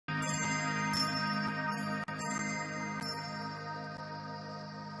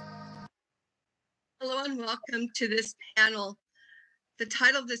Hello and welcome to this panel. The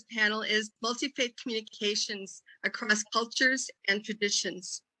title of this panel is Multifaith Communications Across Cultures and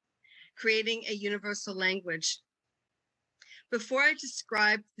Traditions, Creating a Universal Language. Before I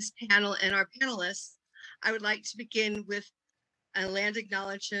describe this panel and our panelists, I would like to begin with a land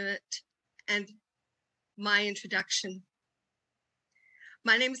acknowledgement and my introduction.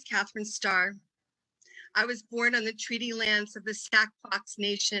 My name is Catherine Starr. I was born on the treaty lands of the Sac-Fox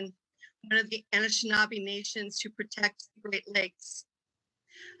Nation, one of the Anishinaabe nations who protect the Great Lakes.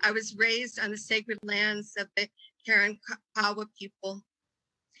 I was raised on the sacred lands of the Karankawa people,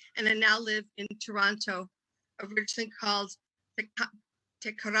 and I now live in Toronto, originally called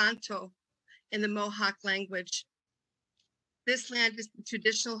Te Karanto in the Mohawk language. This land is the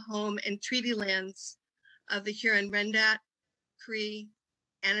traditional home and treaty lands of the Huron-Wendat, Cree,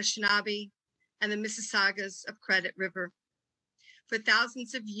 Anishinaabe, and the Mississaugas of Credit River. For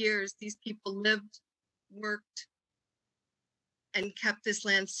thousands of years, these people lived, worked, and kept this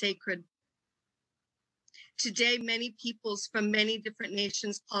land sacred. Today, many peoples from many different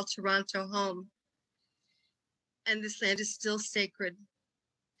nations call Toronto home, and this land is still sacred.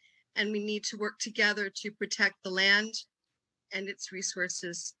 And we need to work together to protect the land and its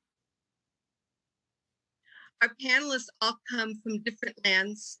resources. Our panelists all come from different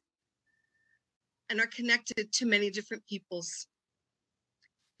lands and are connected to many different peoples.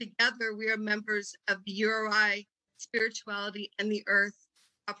 Together, we are members of the URI Spirituality and the Earth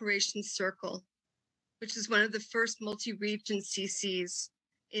Operations Circle, which is one of the first multi-region CCs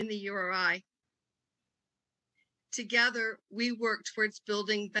in the URI. Together, we work towards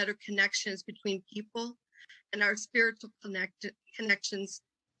building better connections between people and our spiritual connections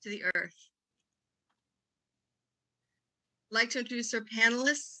to the earth. I'd like to introduce our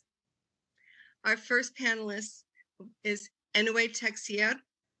panelists. Our first panelist is Enue Texier.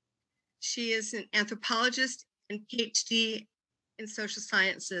 She is an anthropologist and PhD in social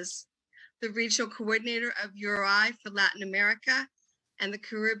sciences, the regional coordinator of URI for Latin America and the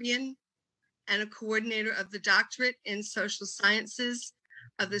Caribbean, and a coordinator of the doctorate in social sciences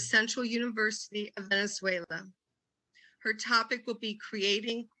of the Central University of Venezuela. Her topic will be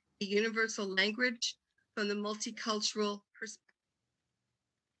creating a universal language from the multicultural perspective.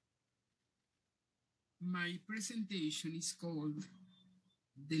 My presentation is called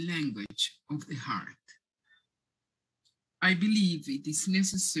The Language of the Heart. I believe it is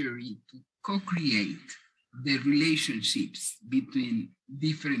necessary to co-create the relationships between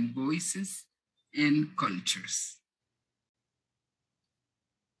different voices and cultures.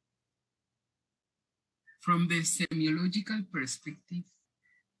 From the semiological perspective,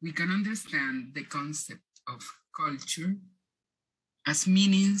 we can understand the concept of culture as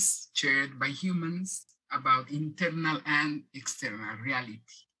meanings shared by humans about internal and external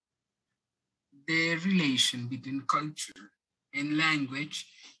reality. The relation between culture and language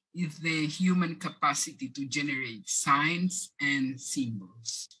is the human capacity to generate signs and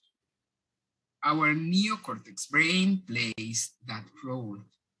symbols. Our neocortex brain plays that role.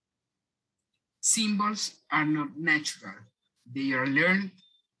 Symbols are not natural. They are learned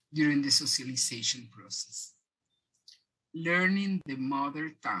during the socialization process. Learning the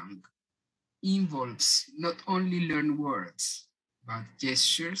mother tongue involves not only learn words, but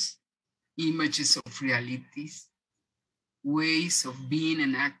gestures, images of realities, ways of being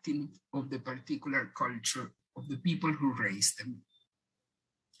and acting of the particular culture of the people who raised them.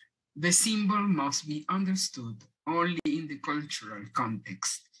 The symbol must be understood only in the cultural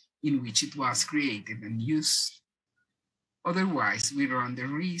context in which it was created and used. Otherwise, we run the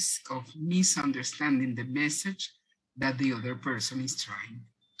risk of misunderstanding the message that the other person is trying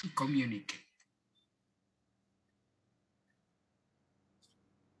to communicate.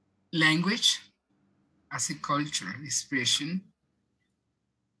 Language as a cultural expression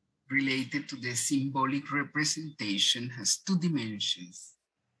related to the symbolic representation has two dimensions: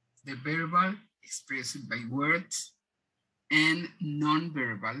 the verbal, expressed by words, and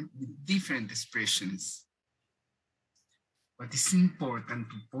non-verbal with different expressions. What is important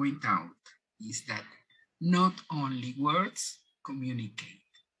to point out is that not only words communicate.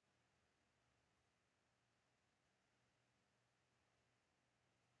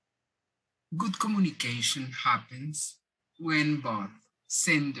 Good communication happens when both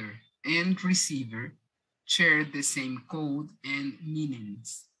sender and receiver share the same code and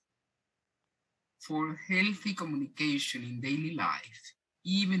meanings. For healthy communication in daily life,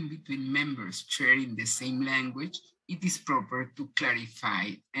 even between members sharing the same language, it is proper to clarify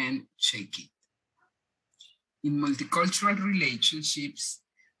and check it. In multicultural relationships,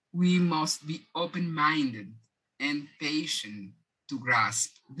 we must be open-minded and patient to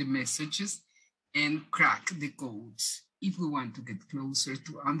grasp the messages and crack the codes if we want to get closer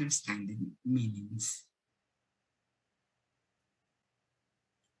to understanding meanings.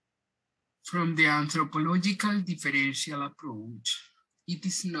 From the anthropological differential approach, it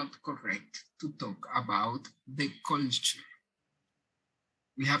is not correct to talk about the culture.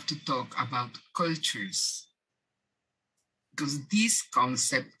 We have to talk about cultures, because this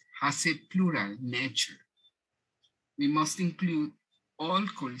concept has a plural nature. We must include all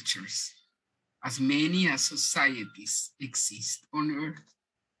cultures, as many as societies exist on Earth.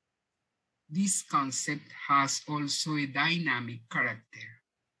 This concept has also a dynamic character.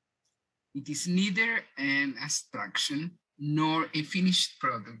 It is neither an abstraction nor a finished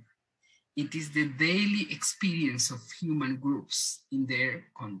product. It is the daily experience of human groups in their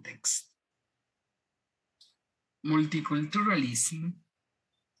context. Multiculturalism,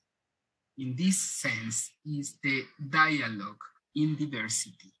 in this sense, is the dialogue in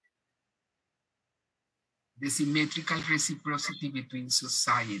diversity, the symmetrical reciprocity between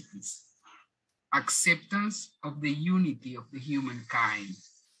societies, acceptance of the unity of the humankind,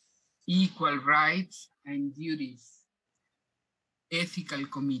 equal rights and duties, ethical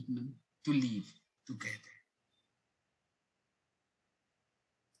commitment to live together.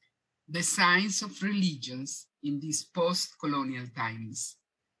 The signs of religions in these post-colonial times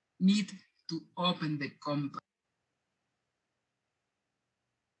need to open the compass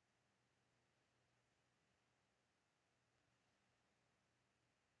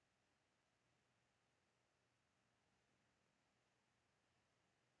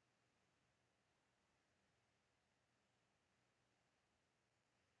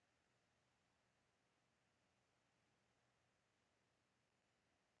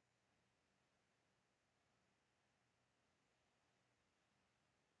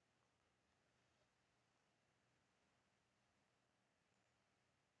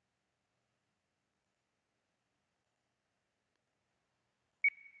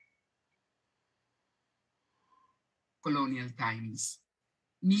colonial times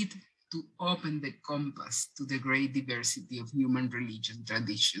need to open the compass to the great diversity of human religion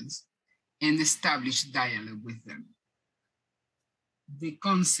traditions and establish dialogue with them. The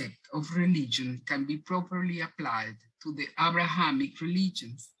concept of religion can be properly applied to the Abrahamic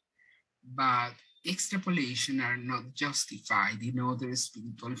religions, but extrapolation are not justified in other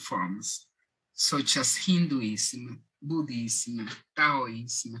spiritual forms, such as Hinduism, Buddhism,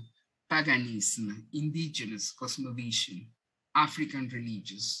 Taoism, paganism, indigenous cosmovision, African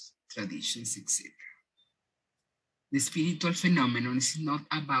religious traditions, etc. The spiritual phenomenon is not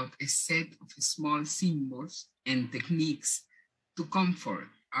about a set of small symbols and techniques to comfort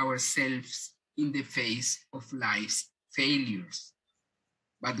ourselves in the face of life's failures,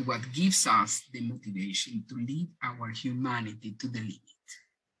 but what gives us the motivation to lead our humanity to the limit.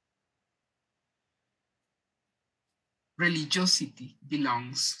 Religiosity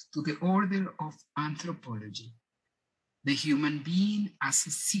belongs to the order of anthropology, the human being as a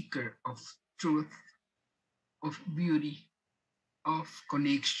seeker of truth, of beauty, of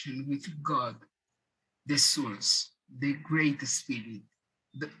connection with God, the source, the great spirit,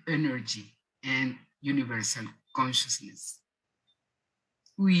 the energy, and universal consciousness.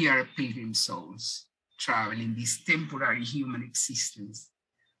 We are pilgrim souls traveling this temporary human existence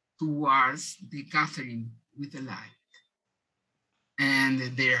towards the gathering with the light.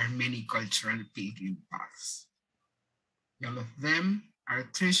 And there are many cultural pilgrim paths. All of them are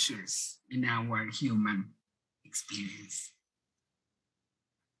treasures in our human experience.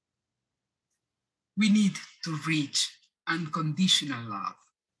 We need to reach unconditional love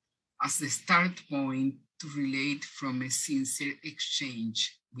as the start point to relate from a sincere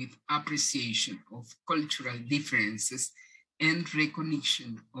exchange with appreciation of cultural differences and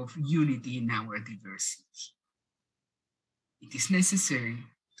recognition of unity in our diversity. It is necessary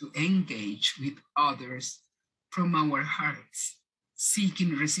to engage with others from our hearts,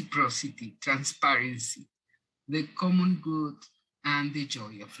 seeking reciprocity, transparency, the common good, and the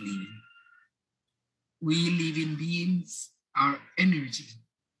joy of living. We living beings are energy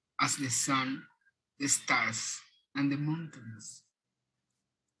as the sun, the stars, and the mountains.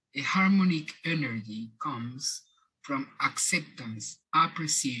 A harmonic energy comes from acceptance,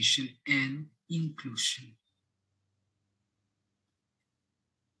 appreciation, and inclusion.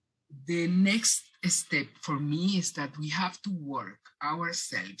 The next step for me is that we have to work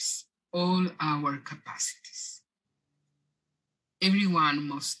ourselves, all our capacities. Everyone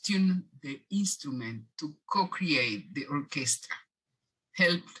must tune the instrument to co-create the orchestra,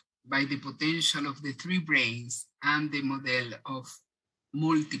 helped by the potential of the three brains and the model of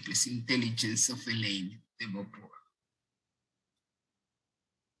multiple intelligence of Elaine de Beauvoir.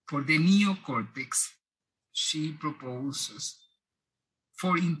 For the neocortex, she proposes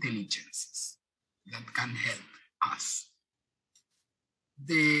 4 intelligences that can help us.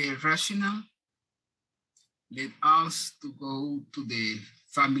 The rational led us to go to the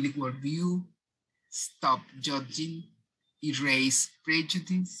family worldview, stop judging, erase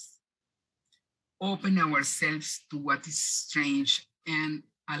prejudice, open ourselves to what is strange and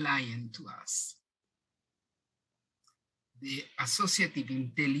alien to us. The associative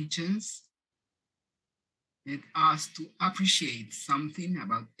intelligence led us to appreciate something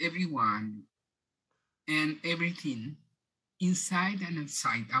about everyone and everything inside and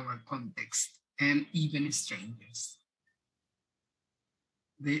outside our context, and even strangers.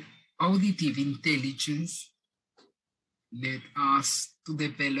 The auditive intelligence led us to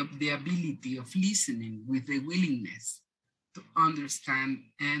develop the ability of listening with the willingness to understand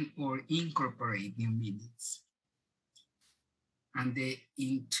and or incorporate new meanings. And the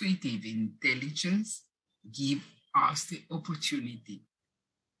intuitive intelligence gives us the opportunity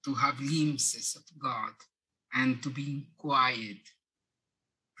to have glimpses of God and to be quiet,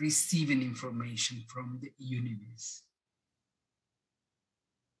 receiving information from the universe.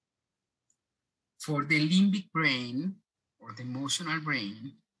 For the limbic brain, or the emotional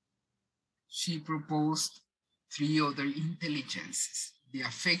brain, she proposed 3 other intelligences. The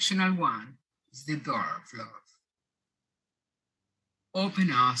affectional one is the door of love.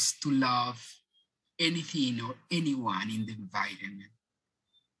 Open us to love anything or anyone in the environment.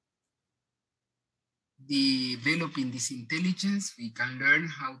 Developing this intelligence, we can learn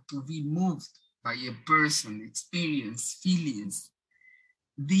how to be moved by a person, experience feelings,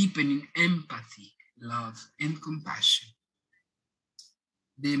 deepening empathy, love, and compassion.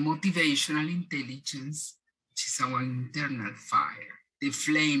 The motivational intelligence, which is our internal fire, the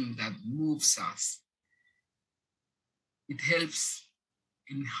flame that moves us. It helps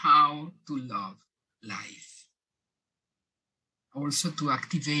in how to love life. Also to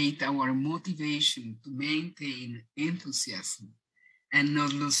activate our motivation to maintain enthusiasm and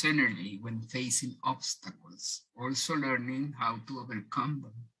not lose energy when facing obstacles, also learning how to overcome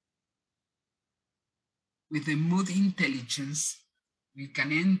them. With the mood intelligence, we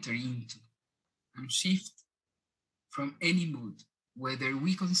can enter into and shift from any mood, whether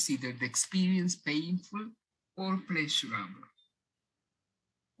we consider the experience painful or pleasurable.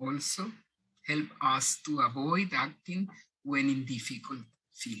 Also, help us to avoid acting when in difficult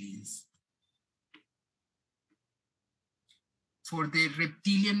feelings. For the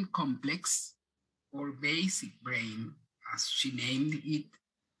reptilian complex, or basic brain, as she named it,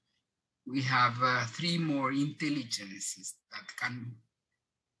 we have 3 more intelligences that can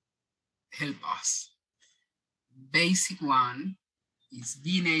help us. Basic one is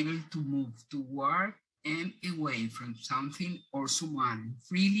being able to move toward and away from something or someone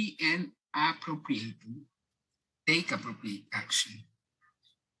freely and appropriately. Take appropriate action.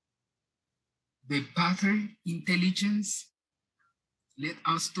 The pattern intelligence let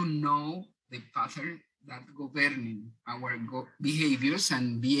us to know the pattern that governing our behaviors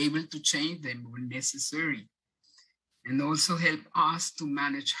and be able to change them when necessary, and also help us to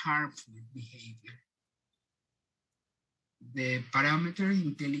manage harmful behavior. The parameter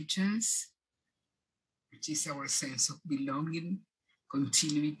intelligence, which is our sense of belonging,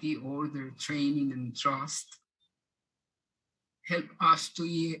 continuity, order, training, and trust, help us to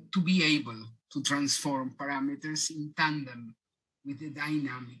be able to transform parameters in tandem with the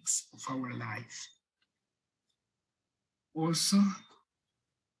dynamics of our life. Also,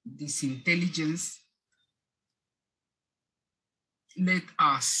 this intelligence let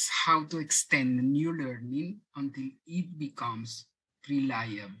us how to extend new learning until it becomes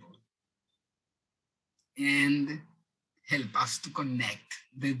reliable and help us to connect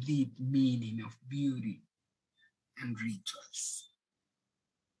the deep meaning of beauty and rituals.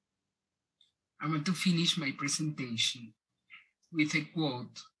 I want to finish my presentation with a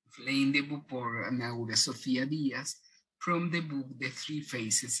quote of Elaine de Beauport and Aura Sofia Diaz from the book The 3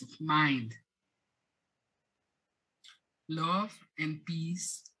 Phases of Mind. Love and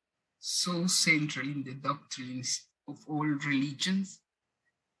peace, so central in the doctrines of all religions,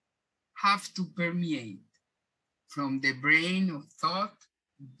 have to permeate from the brain of thought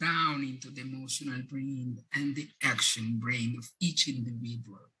down into the emotional brain and the action brain of each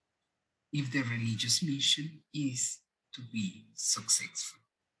individual if the religious mission is to be successful.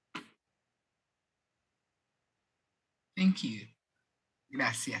 Thank you.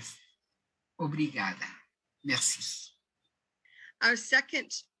 Gracias. Obrigada. Merci. Our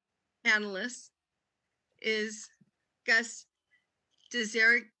second panelist is Gus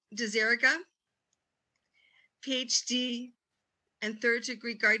Deseriga, PhD and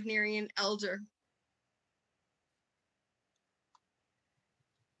third-degree Gardnerian elder.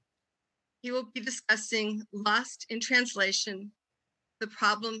 He will be discussing Lost in Translation, the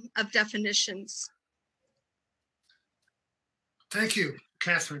problem of definitions. Thank you,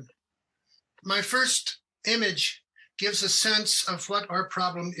 Catherine. My first image gives a sense of what our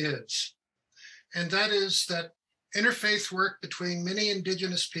problem is, and that is that interfaith work between many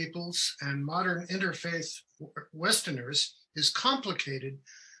indigenous peoples and modern interfaith Westerners is complicated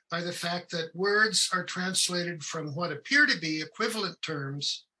by the fact that words are translated from what appear to be equivalent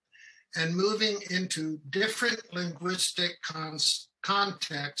terms and moving into different linguistic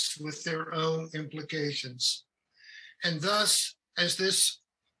contexts with their own implications. And thus, as this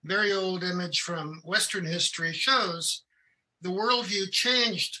very old image from Western history shows, the worldview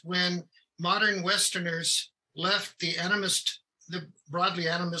changed when modern Westerners left the broadly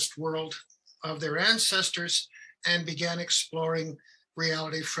animist world of their ancestors and began exploring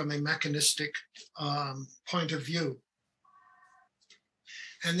reality from a mechanistic point of view.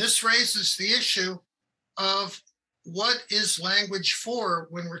 And this raises the issue of what is language for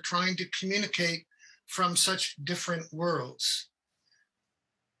when we're trying to communicate from such different worlds.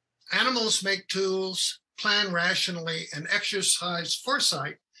 Animals make tools, plan rationally, and exercise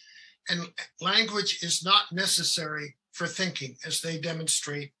foresight, and language is not necessary for thinking, as they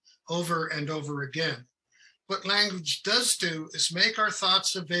demonstrate over and over again. What language does do is make our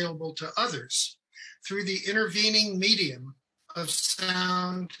thoughts available to others through the intervening medium of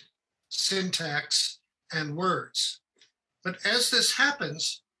sound, syntax, and words. But as this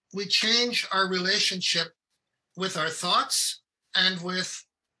happens, we change our relationship with our thoughts and with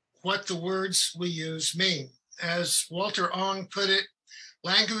what the words we use mean. As Walter Ong put it,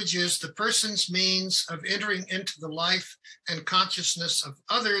 language is the person's means of entering into the life and consciousness of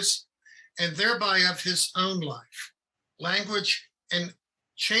others, and thereby of his own life. Language and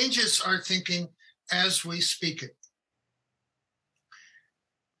changes our thinking as we speak it.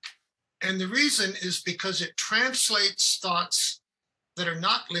 And the reason is because it translates thoughts that are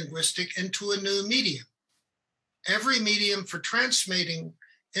not linguistic into a new medium. Every medium for transmitting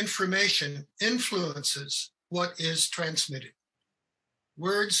information influences what is transmitted.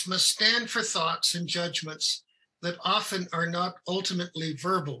 Words must stand for thoughts and judgments that often are not ultimately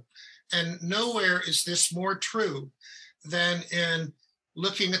verbal. And nowhere is this more true than in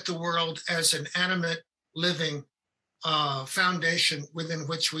looking at the world as an animate, living foundation within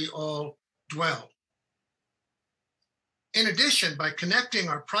which we all dwell. In addition, by connecting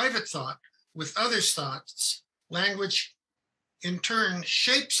our private thought with others' thoughts, language in turn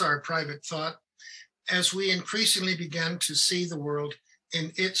shapes our private thought as we increasingly begin to see the world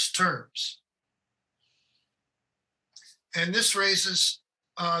in its terms. And this raises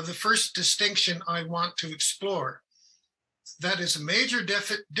the first distinction I want to explore. That is a major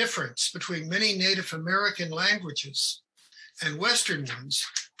difference between many Native American languages and Western ones,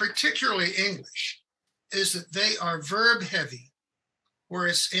 particularly English, is that they are verb heavy,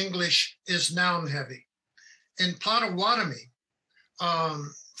 whereas English is noun heavy. In Potawatomi,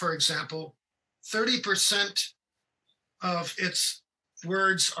 for example, 30% of its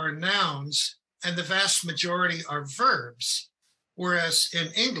words are nouns and the vast majority are verbs, whereas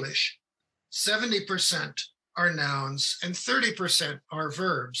in English, 70% are nouns and 30% are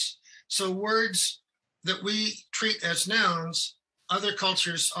verbs. So words that we treat as nouns, other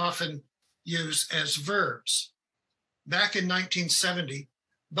cultures often use as verbs. Back in 1970,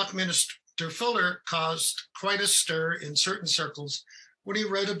 Buckminster Fuller caused quite a stir in certain circles when he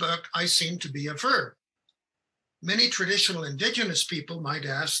wrote a book, I Seem to Be a Verb. Many traditional indigenous people might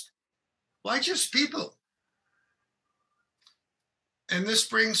ask, why just people? And this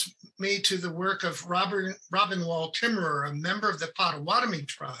brings me to the work of Robin Wall Timmerer, a member of the Potawatomi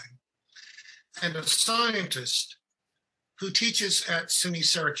tribe and a scientist who teaches at SUNY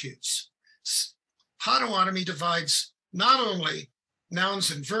Syracuse. Potawatomi divides not only nouns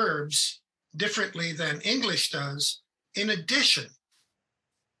and verbs differently than English does, in addition,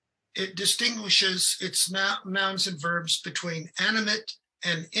 it distinguishes its nouns and verbs between animate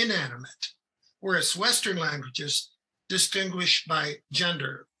and inanimate, whereas Western languages distinguish by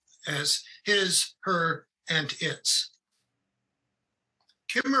gender as his, her, and its.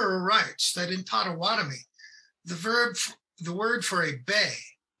 Kimmerer writes that in Potawatomi, the word for a bay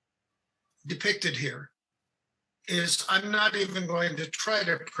depicted here is, I'm not even going to try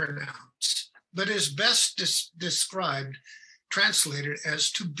to pronounce, but is best described, translated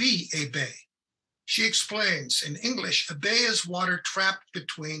as to be a bay. She explains, in English, a bay is water trapped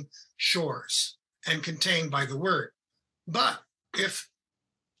between shores and contained by the word. But if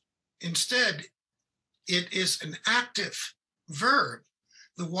instead it is an active verb,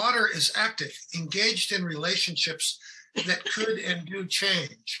 the water is active, engaged in relationships that could and do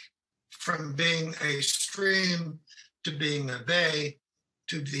change from being a stream to being a bay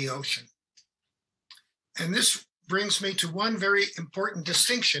to the ocean. And this brings me to one very important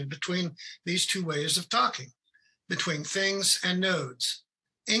distinction between these two ways of talking, between things and nodes.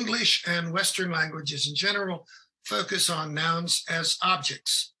 English and Western languages in general focus on nouns as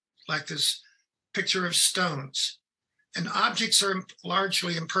objects, like this picture of stones. And objects are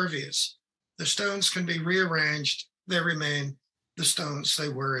largely impervious. The stones can be rearranged, they remain the stones they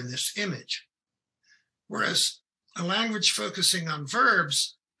were in this image. Whereas a language focusing on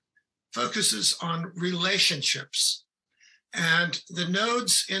verbs focuses on relationships, and the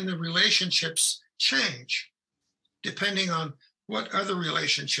nodes in the relationships change depending on what other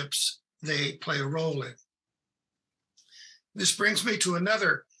relationships they play a role in. This brings me to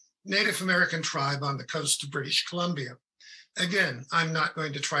another Native American tribe on the coast of British Columbia. Again, I'm not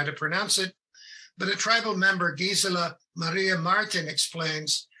going to try to pronounce it, but a tribal member, Gisela Maria Martin,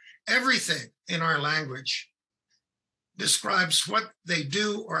 explains everything in our language describes what they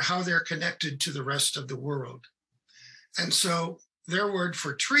do or how they're connected to the rest of the world. And so their word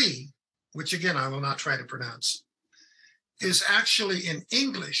for tree, which again, I will not try to pronounce, is actually in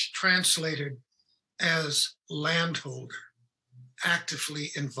English translated as landholder,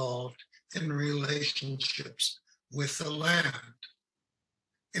 actively involved in relationships with the land.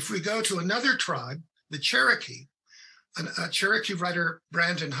 If we go to another tribe, the Cherokee, a Cherokee writer,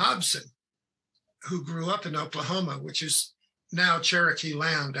 Brandon Hobson, who grew up in Oklahoma, which is now Cherokee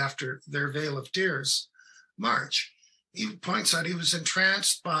land after their Vale of Tears march, he points out he was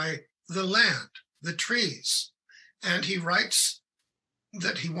entranced by the land, the trees, and he writes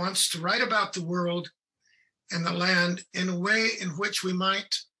that he wants to write about the world and the land in a way in which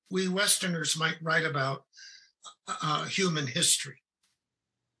we Westerners might write about human history.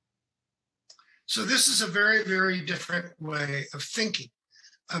 So this is a very, very different way of thinking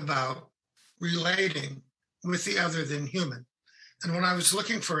about relating with the other than human. And when I was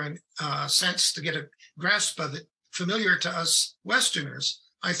looking for a sense to get a grasp of it, familiar to us Westerners,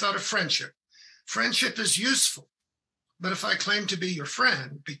 I thought of friendship. Friendship is useful, but if I claim to be your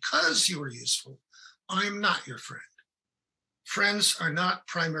friend because you are useful, I am not your friend. Friends are not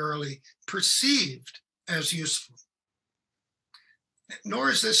primarily perceived as useful. Nor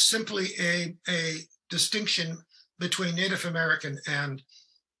is this simply a distinction between Native American and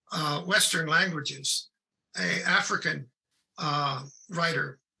Western languages. An African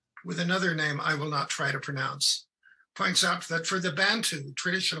writer with another name I will not try to pronounce points out that for the Bantu,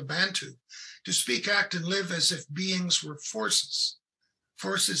 traditional Bantu, to speak, act, and live as if beings were forces,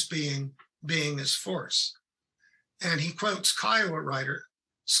 forces being is force. And he quotes Kiowa writer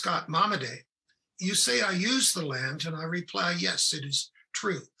Scott Momaday, "You say I use the land, and I reply, yes, it is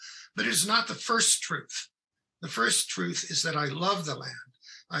true, but it is not the first truth. The first truth is that I love the land.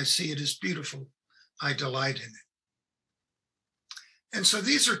 I see it as beautiful. I delight in it." And so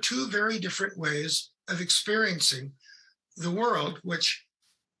these are two very different ways of experiencing the world, which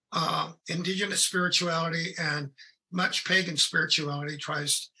indigenous spirituality and much pagan spirituality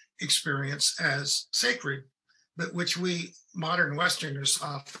tries to experience as sacred, but which we modern Westerners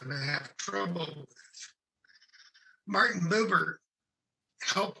often have trouble with. Martin Buber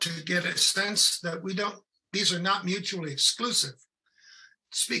helped to get a sense that these are not mutually exclusive.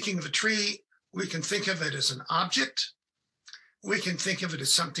 Speaking of a tree, we can think of it as an object. We can think of it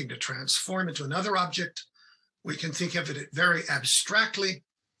as something to transform into another object. We can think of it very abstractly,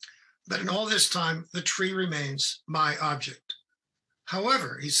 but in all this time, the tree remains my object.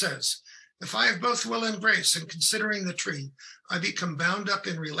 However, he says, if I have both will and grace in considering the tree, I become bound up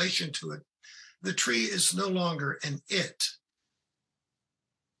in relation to it. The tree is no longer an it.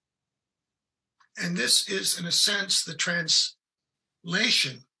 And this is, in a sense, the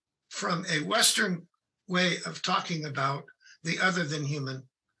translation from a Western way of talking about the other than human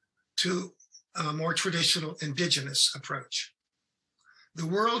to a more traditional indigenous approach. The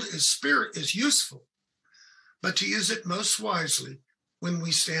world is useful, but to use it most wisely when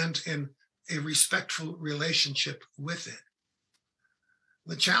we stand in a respectful relationship with it.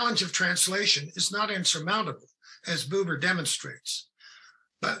 The challenge of translation is not insurmountable, as Buber demonstrates,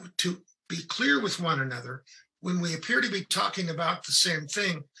 but to be clear with one another, when we appear to be talking about the same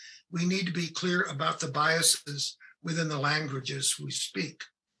thing, we need to be clear about the biases within the languages we speak.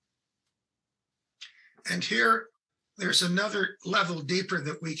 And here, there's another level deeper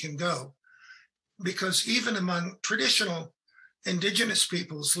that we can go, because even among traditional indigenous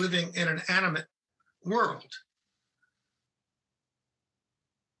peoples living in an animate world,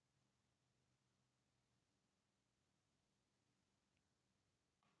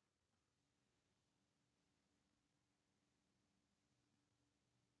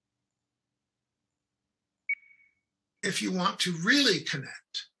 if you want to really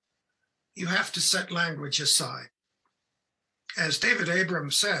connect, you have to set language aside. As David Abram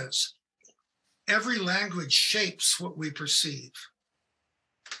says, every language shapes what we perceive.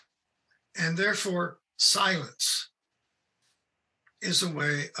 And therefore, silence is a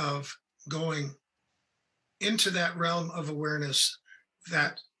way of going into that realm of awareness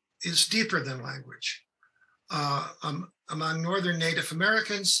that is deeper than language. Among Northern Native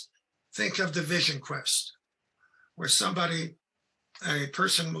Americans, think of the vision quest, where a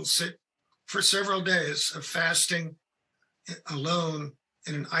person will sit for several days of fasting alone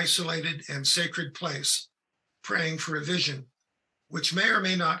in an isolated and sacred place, praying for a vision, which may or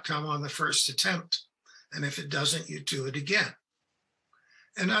may not come on the first attempt. And if it doesn't, you do it again.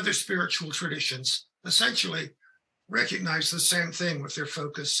 And other spiritual traditions essentially recognize the same thing with their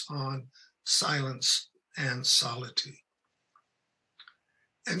focus on silence and solitude.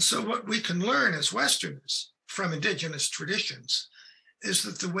 And so what we can learn as Westerners from indigenous traditions is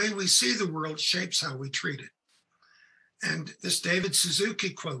that the way we see the world shapes how we treat it. And this David Suzuki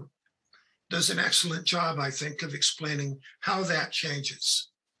quote does an excellent job, I think, of explaining how that changes.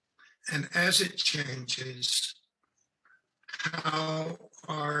 And as it changes, how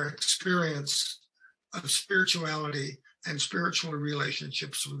our experience of spirituality and spiritual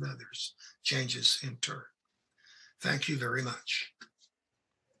relationships with others changes in turn. Thank you very much.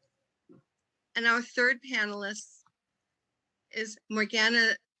 And our third panelist is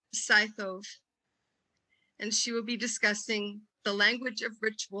Morgana Scythove, and she will be discussing the language of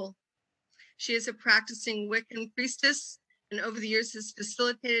ritual. She is a practicing Wiccan priestess, and over the years has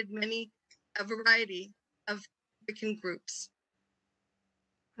facilitated a variety of Wiccan groups.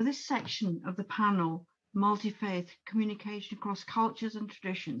 For this section of the panel, Multifaith, Communication Across Cultures and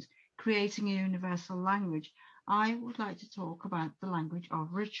Traditions, Creating a Universal Language, I would like to talk about the language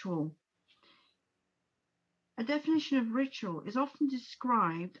of ritual. A definition of ritual is often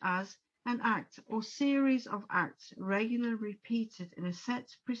described as an act or series of acts regularly repeated in a set,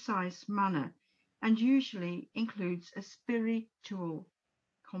 precise manner, and usually includes a spiritual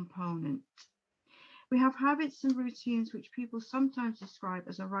component. We have habits and routines which people sometimes describe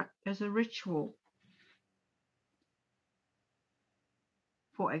as a ritual.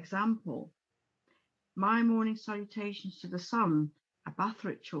 For example, my morning salutations to the sun, a bath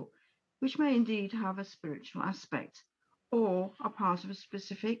ritual, which may indeed have a spiritual aspect, or are part of a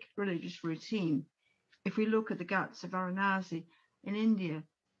specific religious routine. If we look at the Ghats of Varanasi in India,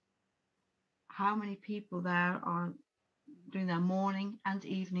 how many people there are doing their morning and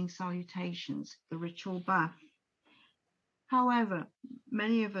evening salutations, the ritual bath. However,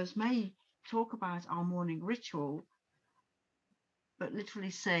 many of us may talk about our morning ritual, but literally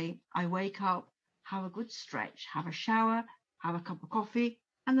say, I wake up, have a good stretch, have a shower, have a cup of coffee,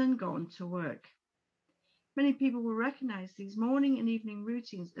 and then go on to work. Many people will recognize these morning and evening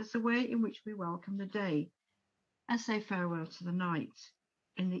routines as the way in which we welcome the day and say farewell to the night.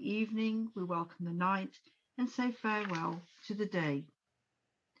 In the evening, we welcome the night and say farewell to the day.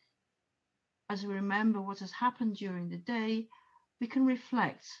 As we remember what has happened during the day, we can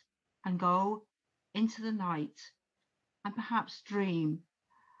reflect and go into the night and perhaps dream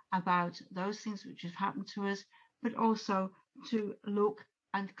about those things which have happened to us, but also to look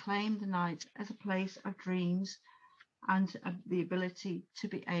and claim the night as a place of dreams and the ability to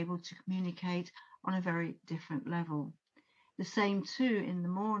be able to communicate on a very different level. The same too in the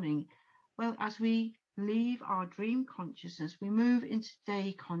morning. Well, as we leave our dream consciousness, we move into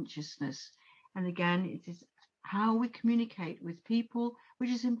day consciousness. And again, it is how we communicate with people, which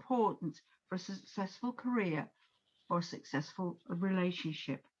is important for a successful career or a successful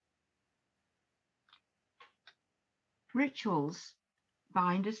relationship. Rituals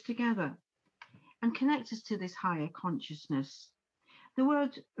bind us together and connect us to this higher consciousness. The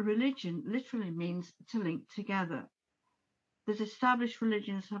word religion literally means to link together. That established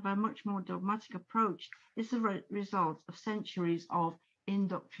religions have a much more dogmatic approach is the result of centuries of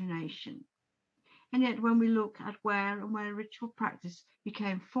indoctrination. And yet when we look at where ritual practice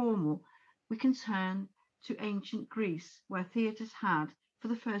became formal, we can turn to ancient Greece, where theatres had, for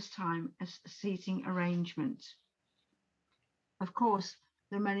the first time, a seating arrangement. Of course,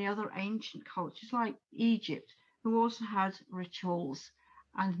 there are many other ancient cultures like Egypt, who also had rituals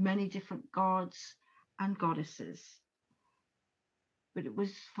and many different gods and goddesses. But it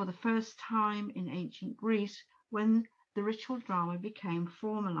was for the first time in ancient Greece when the ritual drama became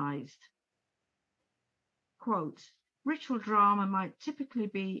formalized. Quote, ritual drama might typically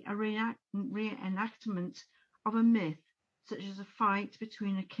be a reenactment of a myth, such as a fight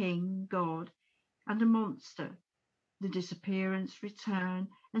between a king, god, and a monster, the disappearance, return,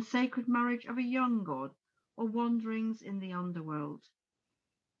 and sacred marriage of a young god, or wanderings in the underworld.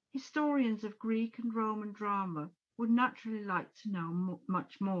 Historians of Greek and Roman drama would naturally like to know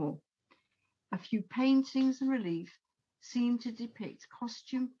much more. A few paintings and relief seem to depict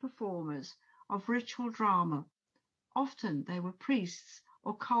costume performers of ritual drama. Often they were priests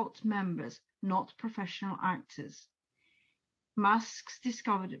or cult members, not professional actors. Masks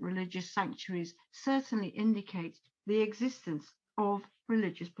discovered at religious sanctuaries certainly indicate the existence of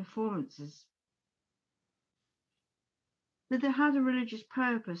religious performances. That they had a religious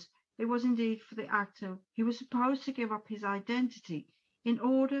purpose, it was indeed for the actor who was supposed to give up his identity in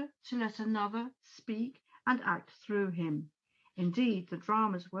order to let another speak and act through him. Indeed, the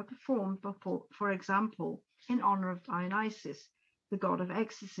dramas were performed, for example, in honor of Dionysus, the god of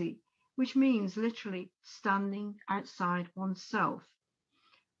ecstasy, which means literally standing outside oneself.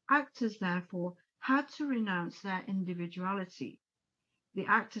 Actors, therefore, had to renounce their individuality. The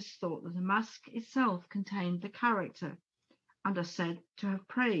actors thought that the mask itself contained the character and are said to have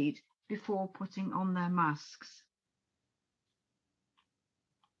prayed before putting on their masks.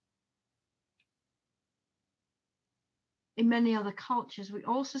 In many other cultures, we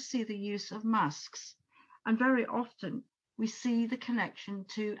also see the use of masks, and very often we see the connection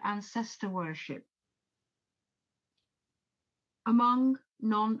to ancestor worship. Among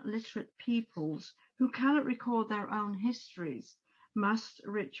non-literate peoples who cannot record their own histories, masked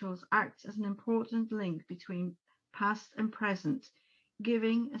rituals act as an important link between past and present,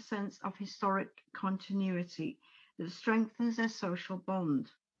 giving a sense of historic continuity that strengthens their social bond.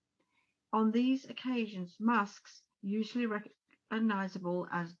 On these occasions, masks, usually recognizable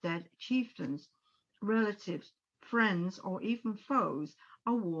as dead chieftains, relatives, friends, or even foes,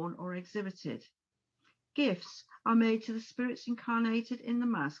 are worn or exhibited. Gifts are made to the spirits incarnated in the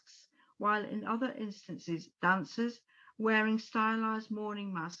masks, while in other instances, dancers wearing stylized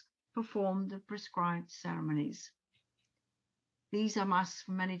mourning masks perform the prescribed ceremonies. These are masks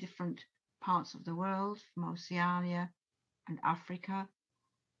from many different parts of the world, from Oceania and Africa,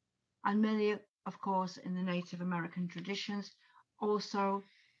 and many, of course, in the Native American traditions also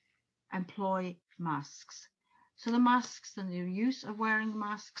employ masks. So the masks and the use of wearing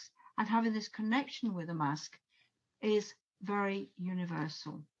masks and having this connection with a mask is very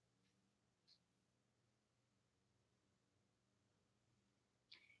universal.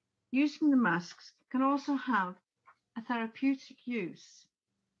 Using the masks can also have a therapeutic use.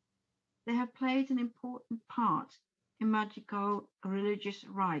 They have played an important part in magical religious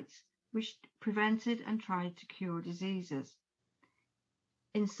rites, which prevented and tried to cure diseases.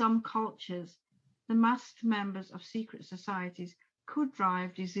 In some cultures, the masked members of secret societies could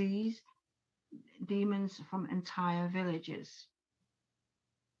drive disease demons from entire villages.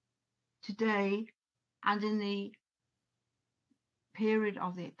 Today, and in the period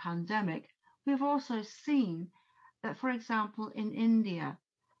of the pandemic, we've also seen that, for example, in India,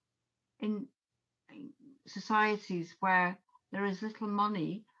 in societies where there is little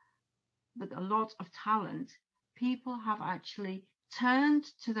money but a lot of talent, people have actually turned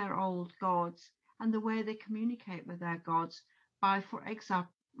to their old gods and the way they communicate with their gods by,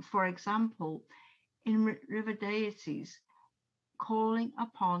 for example, in river deities, calling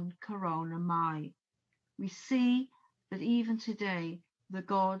upon Corona Mai. We see that even today, the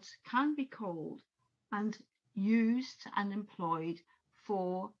gods can be called and used and employed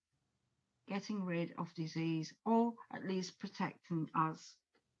for getting rid of disease, or at least protecting us.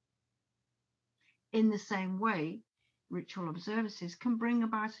 In the same way, ritual observances can bring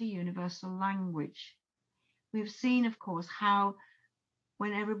about a universal language. We've seen, of course, how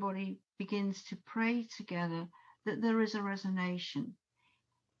when everybody begins to pray together, that there is a resonation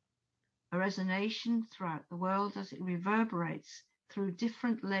throughout the world as it reverberates through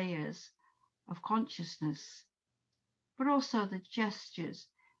different layers of consciousness, but also the gestures,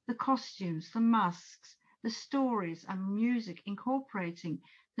 the costumes, the masks, the stories and music incorporating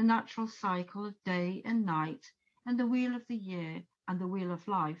the natural cycle of day and night and the wheel of the year and the wheel of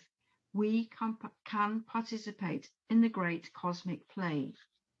life. We can participate in the great cosmic play.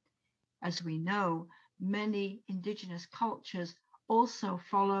 As we know, many indigenous cultures also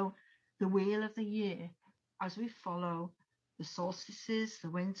follow the wheel of the year, as we follow the solstices, the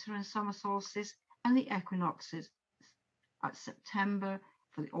winter and summer solstice, and the equinoxes at September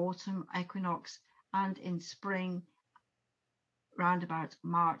for the autumn equinox, and in spring round about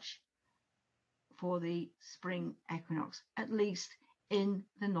March for the spring equinox, at least in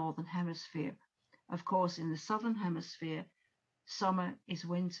the northern hemisphere. Of course, in the southern hemisphere, summer is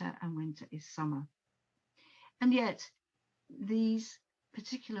winter and winter is summer. And yet these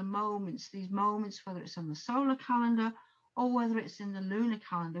particular moments, whether it's on the solar calendar or whether it's in the lunar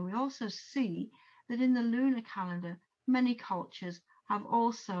calendar, we also see that in the lunar calendar, many cultures have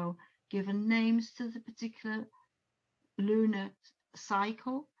also given names to the particular lunar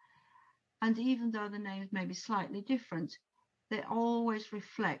cycle. And even though the names may be slightly different, they always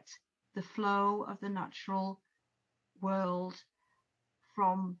reflect the flow of the natural world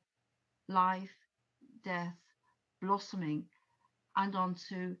from life, death, blossoming, and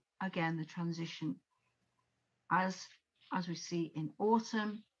onto, again, the transition. As we see in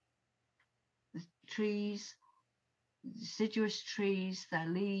autumn, the trees, deciduous trees, their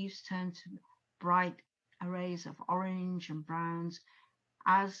leaves turn to bright arrays of orange and browns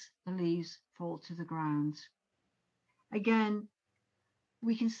as the leaves fall to the ground. Again,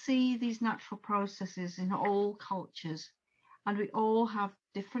 we can see these natural processes in all cultures, and we all have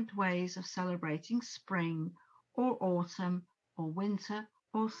different ways of celebrating spring or autumn or winter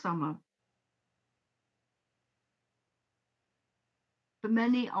or summer. But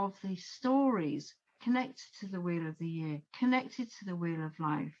many of the stories connected to the Wheel of the Year, connected to the Wheel of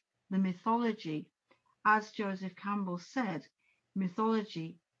Life, the mythology, as Joseph Campbell said,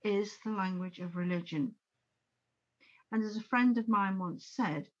 mythology is the language of religion. And as a friend of mine once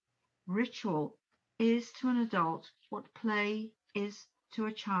said, ritual is to an adult what play is to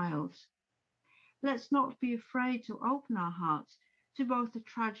a child. Let's not be afraid to open our hearts to both the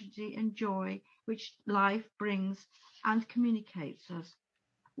tragedy and joy which life brings and communicates us,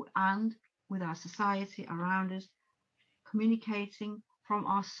 and with our society around us, communicating from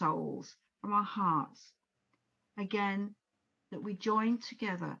our souls, from our hearts. Again, that we join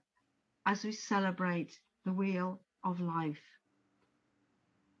together as we celebrate the Wheel of Life.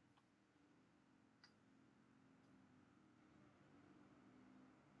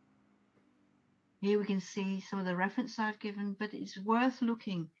 Here we can see some of the reference I've given, but it's worth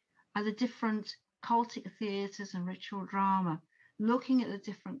looking at the different cultic theatres and ritual drama, looking at the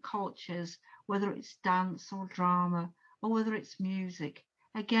different cultures, whether it's dance or drama, or whether it's music.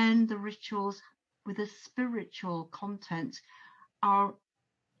 Again, the rituals with a spiritual content are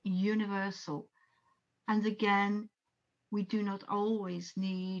universal. And again, we do not always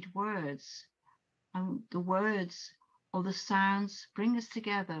need words. And the words or the sounds bring us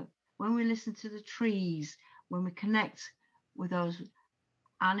together. When we listen to the trees, when we connect with those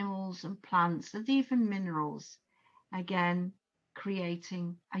animals and plants and even minerals, again,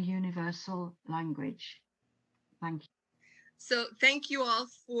 creating a universal language. Thank you. So thank you all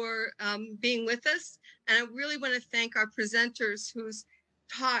for being with us. And I really want to thank our presenters whose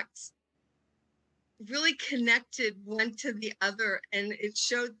talks really connected one to the other, and it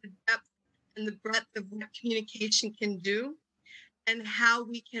showed the depth and the breadth of what communication can do and how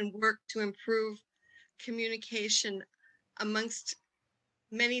we can work to improve communication amongst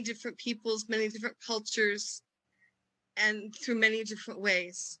many different peoples, many different cultures, and through many different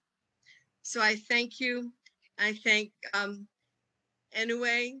ways. So I thank you. I thank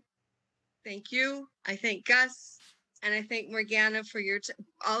Anyway, thank you. I thank Gus, and I thank Morgana for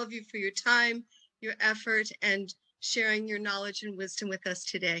all of you for your time, your effort, and sharing your knowledge and wisdom with us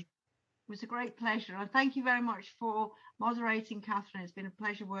today. It was a great pleasure. And thank you very much for moderating, Catherine. It's been a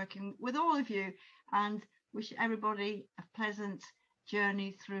pleasure working with all of you, and wish everybody a pleasant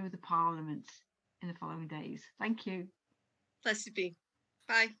journey through the Parliament in the following days. Thank you. Blessed be.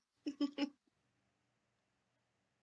 Bye.